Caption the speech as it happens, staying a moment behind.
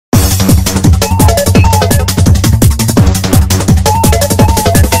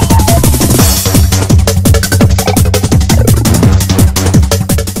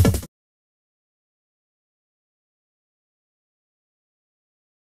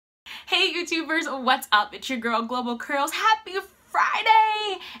Hey YouTubers, what's up? It's your girl Global Curls. Happy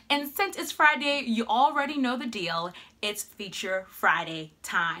Friday! And since it's Friday, you already know the deal. It's Feature Friday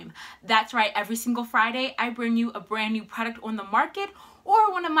time. That's right, every single Friday I bring you a brand new product on the market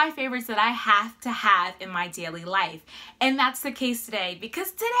or one of my favorites that I have to have in my daily life. And that's the case today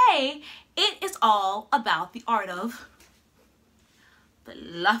because today it is all about the art of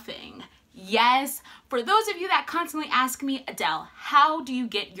fluffing. Yes, for those of you that constantly ask me, Adele, how do you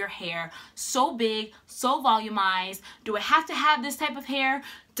get your hair so big, so volumized? Do I have to have this type of hair?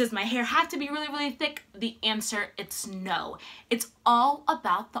 Does my hair have to be really, really thick? The answer, it's no. It's all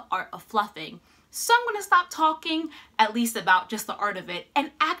about the art of fluffing. So I'm going to stop talking, at least about just the art of it,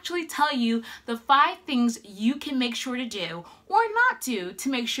 and actually tell you the 5 things you can make sure to do or not do to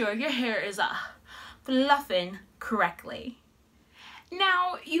make sure your hair is fluffing correctly.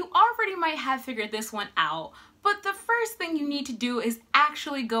 Now, you already might have figured this one out, but the first thing you need to do is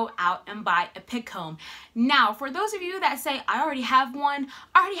actually go out and buy a pick comb. Now, for those of you that say, I already have one,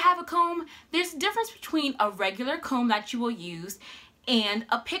 I already have a comb, there's a difference between a regular comb that you will use and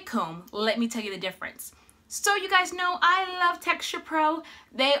a pick comb. Let me tell you the difference. So you guys know I love Texture Pro.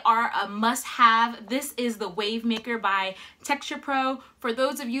 They are a must-have. This is the Wave Maker by Texture Pro. For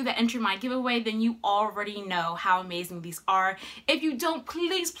those of you that enter my giveaway, then you already know how amazing these are. If you don't,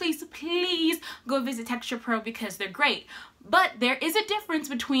 please, please, please go visit Texture Pro because they're great. But there is a difference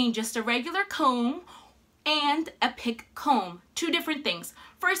between just a regular comb and a pick comb. 2 different things.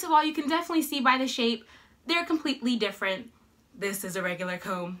 First of all, you can definitely see by the shape, they're completely different. This is a regular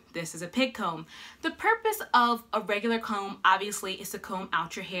comb, this is a pick comb. The purpose of a regular comb obviously is to comb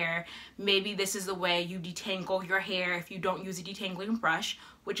out your hair. Maybe this is the way you detangle your hair if you don't use a detangling brush,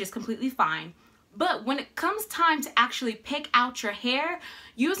 which is completely fine. But when it comes time to actually pick out your hair,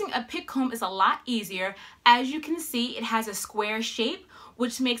 using a pick comb is a lot easier. As you can see, it has a square shape,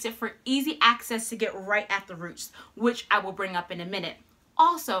 which makes it for easy access to get right at the roots, which I will bring up in a minute.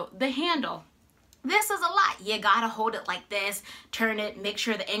 Also, the handle. This is a lot. You gotta hold it like this, turn it, make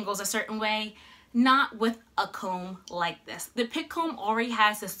sure the angle's a certain way. Not with a comb like this. The pick comb already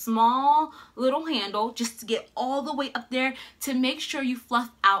has a small little handle just to get all the way up there to make sure you fluff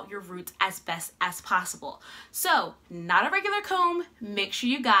out your roots as best as possible. So, not a regular comb, make sure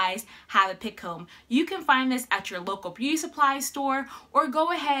you guys have a pick comb. You can find this at your local beauty supply store or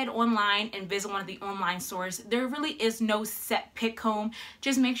go ahead online and visit one of the online stores. There really is no set pick comb.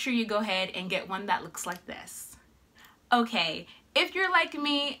 Just make sure you go ahead and get one that looks like this. Okay. If you're like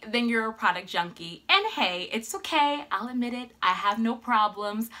me, then you're a product junkie. And hey, it's okay, I'll admit it, I have no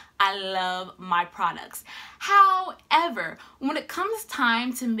problems. I love my products. However, when it comes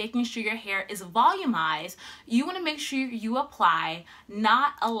time to making sure your hair is volumized, you want to make sure you apply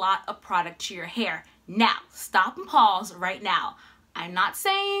not a lot of product to your hair. Now, stop and pause right now. I'm not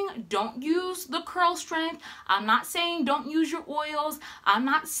saying don't use the curl strength. I'm not saying don't use your oils. I'm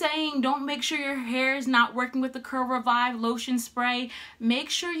not saying don't make sure your hair is not working with the Curl Revive lotion spray. Make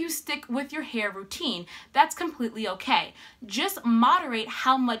sure you stick with your hair routine. That's completely okay. Just moderate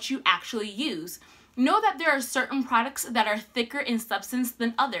how much you actually use. Know that there are certain products that are thicker in substance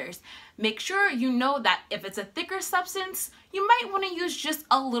than others. Make sure you know that if it's a thicker substance, you might want to use just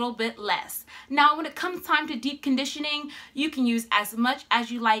a little bit less. Now, when it comes time to deep conditioning, you can use as much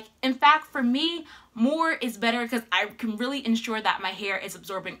as you like. In fact, for me, more is better because I can really ensure that my hair is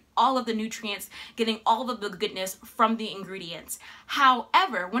absorbing all of the nutrients, getting all of the goodness from the ingredients.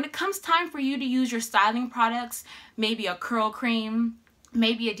 However, when it comes time for you to use your styling products, maybe a curl cream,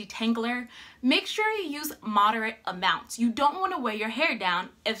 maybe a detangler, make sure you use moderate amounts. You don't want to weigh your hair down.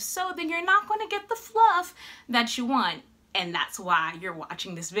 If so, then you're not going to get the fluff that you want. And that's why you're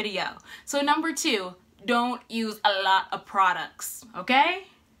watching this video. So number 2, don't use a lot of products, okay?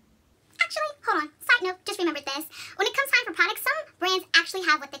 Actually, hold on. Side note, just remembered this. When it comes time for products, some brands actually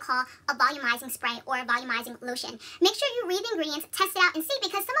have what they call a volumizing spray or a volumizing lotion. Make sure you read the ingredients, test it out, and see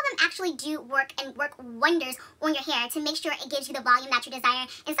because some of them actually do work and work wonders on your hair to make sure it gives you the volume that you desire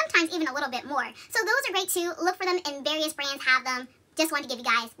and sometimes even a little bit more. So those are great too. Look for them and various brands have them. Just wanted to give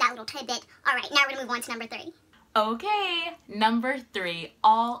you guys that little tidbit. Alright, now we're going to move on to number 3. Okay, number 3,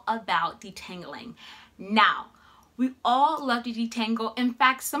 all about detangling. Now, we all love to detangle. In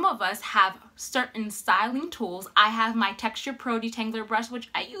fact, some of us have certain styling tools. I have my Texture Pro detangler brush, which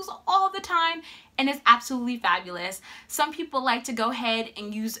I use all the time, and it's absolutely fabulous. Some people like to go ahead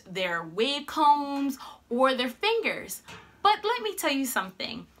and use their wave combs or their fingers. But let me tell you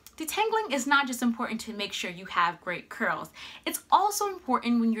something. Detangling is not just important to make sure you have great curls. It's also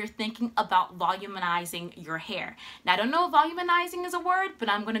important when you're thinking about volumizing your hair. Now, I don't know if volumizing is a word, but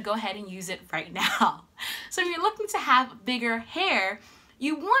I'm going to go ahead and use it right now. So if you're looking to have bigger hair,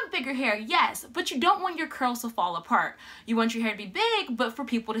 You want bigger hair, yes, but you don't want your curls to fall apart. You want your hair to be big, but for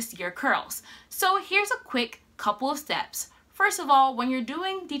people to see your curls. So here's a quick couple of steps. First of all, when you're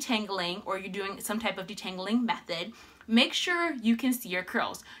doing detangling or you're doing some type of detangling method, make sure you can see your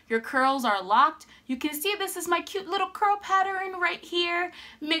curls. Your curls are locked. You can see this is my cute little curl pattern right here.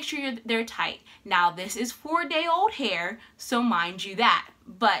 Make sure they're tight. Now this is 4-day-old hair, so mind you that.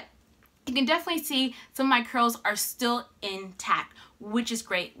 But you can definitely see some of my curls are still intact, which is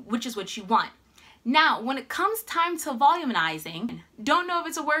great, which is what you want. Now, when it comes time to volumizing, don't know if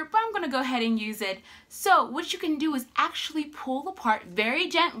it's a word, but I'm gonna go ahead and use it. So what you can do is actually pull apart very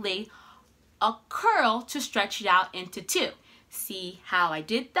gently a curl to stretch it out into two. See how I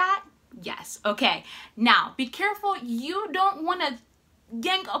did that? Yes, okay. Now, be careful, you don't wanna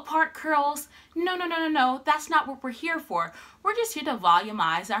yank apart curls. No, that's not what we're here for. We're just here to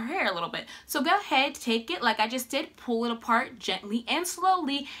volumize our hair a little bit. So go ahead, take it like I just did, pull it apart gently and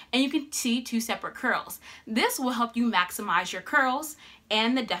slowly, and you can see two separate curls. This will help you maximize your curls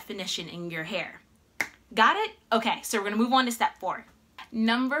and the definition in your hair. Got it? Okay, so we're gonna move on to step 4.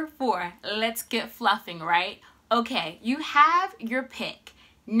 Number 4, let's get fluffing, right? Okay, you have your pick.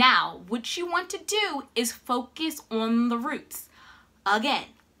 Now, what you want to do is focus on the roots. Again,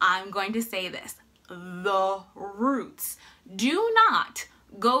 I'm going to say this, the roots. Do not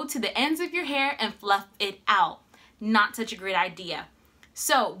go to the ends of your hair and fluff it out. Not such a great idea.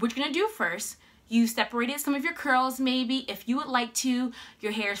 So what you're gonna do first, you separated some of your curls maybe. If you would like to,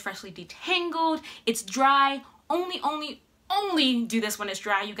 your hair is freshly detangled, it's dry. Only do this when it's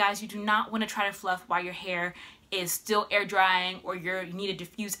dry, you guys. You do not want to try to fluff while your hair is still air drying or you need to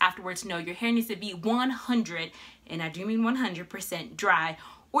diffuse afterwards. No, your hair needs to be 100, and I do mean 100% dry,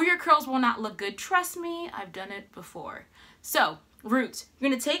 or your curls will not look good. Trust me, I've done it before. So, roots. You're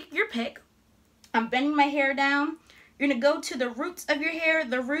going to take your pick. I'm bending my hair down. You're going to go to the roots of your hair,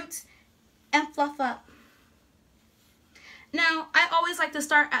 the roots, and fluff up. Now, I always like to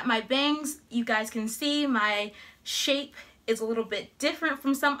start at my bangs. You guys can see my shape is a little bit different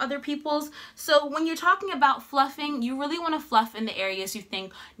from some other people's. So when you're talking about fluffing, you really want to fluff in the areas you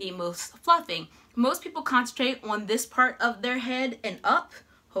think need most fluffing. Most people concentrate on this part of their head and up.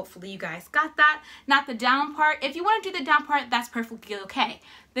 Hopefully you guys got that. Not the down part. If you want to do the down part, that's perfectly okay.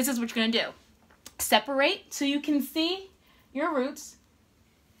 This is what you're going to do. Separate so you can see your roots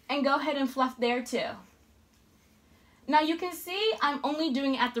and go ahead and fluff there too. Now you can see I'm only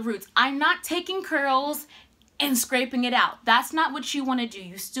doing it at the roots. I'm not taking curls and scraping it out. That's not what you want to do.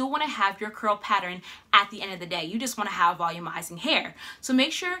 You still want to have your curl pattern at the end of the day. You just want to have volumizing hair. So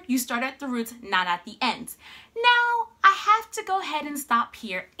make sure you start at the roots, not at the ends. Now, I have to go ahead and stop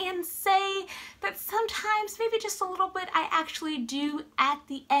here and say that sometimes, maybe just a little bit, I actually do at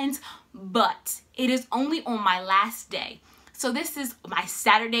the ends, but it is only on my last day. So this is my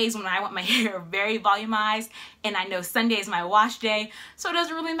Saturdays when I want my hair very volumized, and I know Sunday is my wash day, so it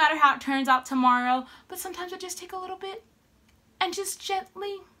doesn't really matter how it turns out tomorrow, but sometimes I just take a little bit and just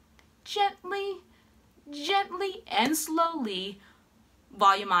gently and slowly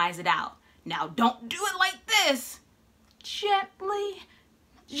volumize it out. Now don't do it like this. Gently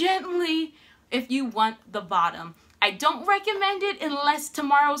if you want the bottom. I don't recommend it unless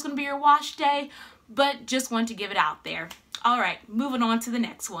tomorrow is going to be your wash day, but just want to give it out there. All right, moving on to the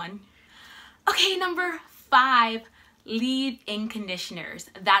next one. Okay, number 5, leave-in conditioners.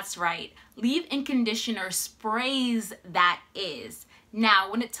 That's right, leave-in conditioner sprays, that is. Now,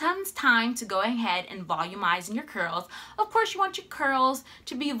 when it comes time to go ahead and volumizing your curls, of course you want your curls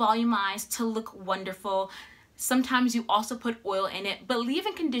to be volumized, to look wonderful. Sometimes you also put oil in it, but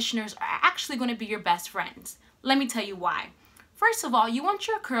leave-in conditioners are actually going to be your best friends. Let me tell you why. First of all, you want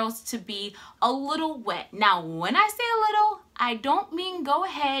your curls to be a little wet. Now, when I say a little, I don't mean go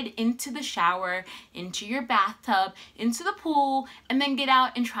ahead into the shower, into your bathtub, into the pool, and then get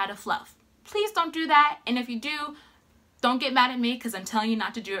out and try to fluff. Please don't do that, and if you do, don't get mad at me because I'm telling you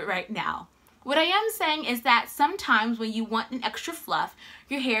not to do it right now. What I am saying is that sometimes when you want an extra fluff,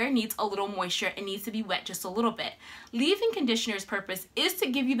 your hair needs a little moisture. It needs to be wet just a little bit. Leave-in conditioner's purpose is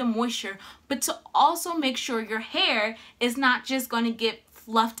to give you the moisture, but to also make sure your hair is not just going to get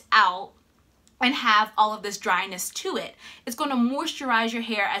fluffed out and have all of this dryness to it. It's going to moisturize your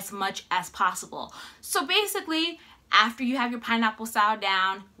hair as much as possible. So basically, after you have your pineapple style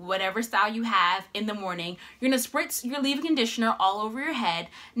down, whatever style you have in the morning, you're gonna spritz your leave-in conditioner all over your head.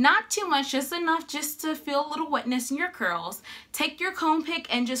 Not too much, just enough just to feel a little wetness in your curls. Take your comb pick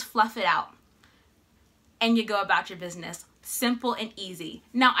and just fluff it out. And you go about your business. simple and easy.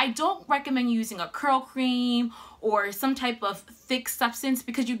 Now, I don't recommend using a curl cream or some type of thick substance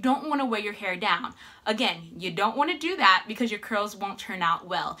because you don't want to weigh your hair down. Again, you don't want to do that because your curls won't turn out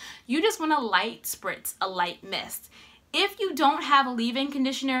well. You just want a light spritz, a light mist. If you don't have a leave-in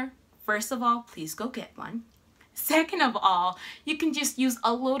conditioner, first of all, please go get one. Second of all, you can just use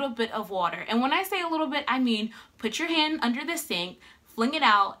a little bit of water. And when I say a little bit, I mean put your hand under the sink, fling it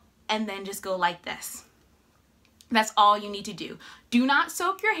out, and then just go like this. That's all you need to do. Do not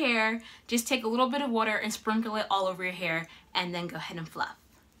soak your hair. Just take a little bit of water and sprinkle it all over your hair and then go ahead and fluff.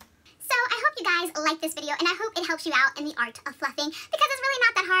 So I hope you guys like this video and I hope it helps you out in the art of fluffing because it's really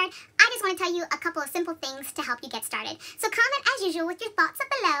not that hard. I just want to tell you a couple of simple things to help you get started. So comment as usual with your thoughts up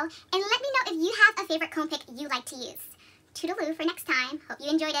below and let me know if you have a favorite comb pick you like to use. Toodaloo for next time. Hope you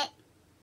enjoyed it.